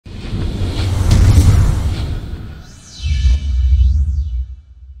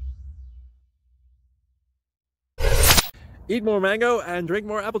Eat more mango and drink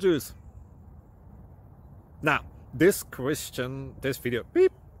more apple juice. Now, this video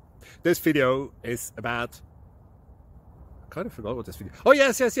is about... I kind of forgot what this video... Oh,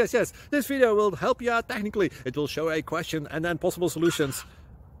 yes. This video will help you out technically. It will show a question and then possible solutions.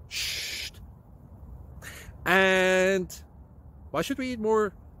 Shh. And why should we eat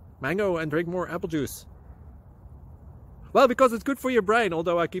more mango and drink more apple juice? Well, because it's good for your brain,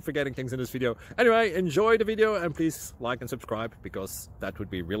 although I keep forgetting things in this video. Anyway, enjoy the video and please like and subscribe, because that would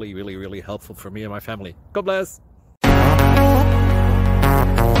be really helpful for me and my family. God bless!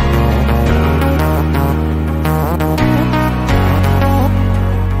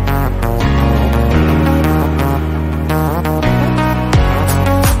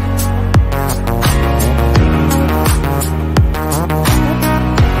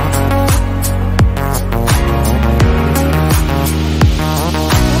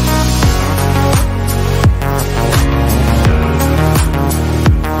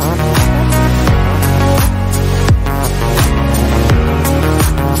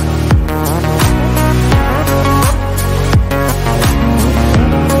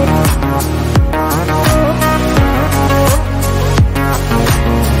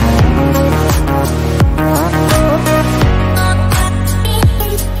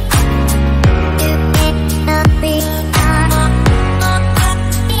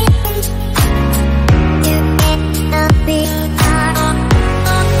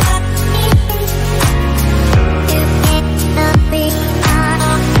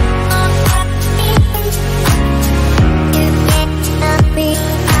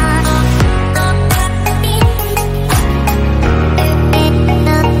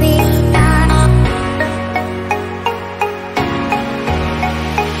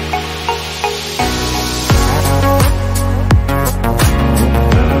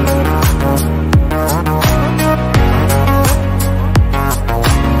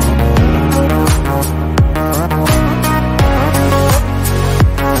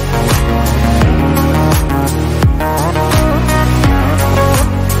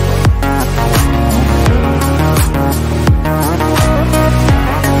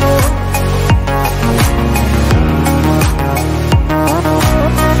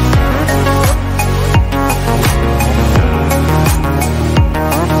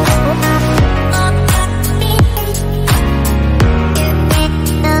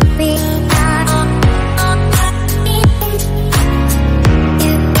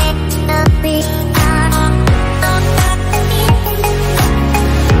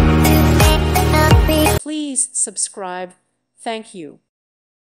 Please subscribe. Thank you.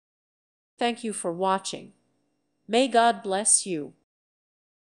 Thank you for watching. May God bless you.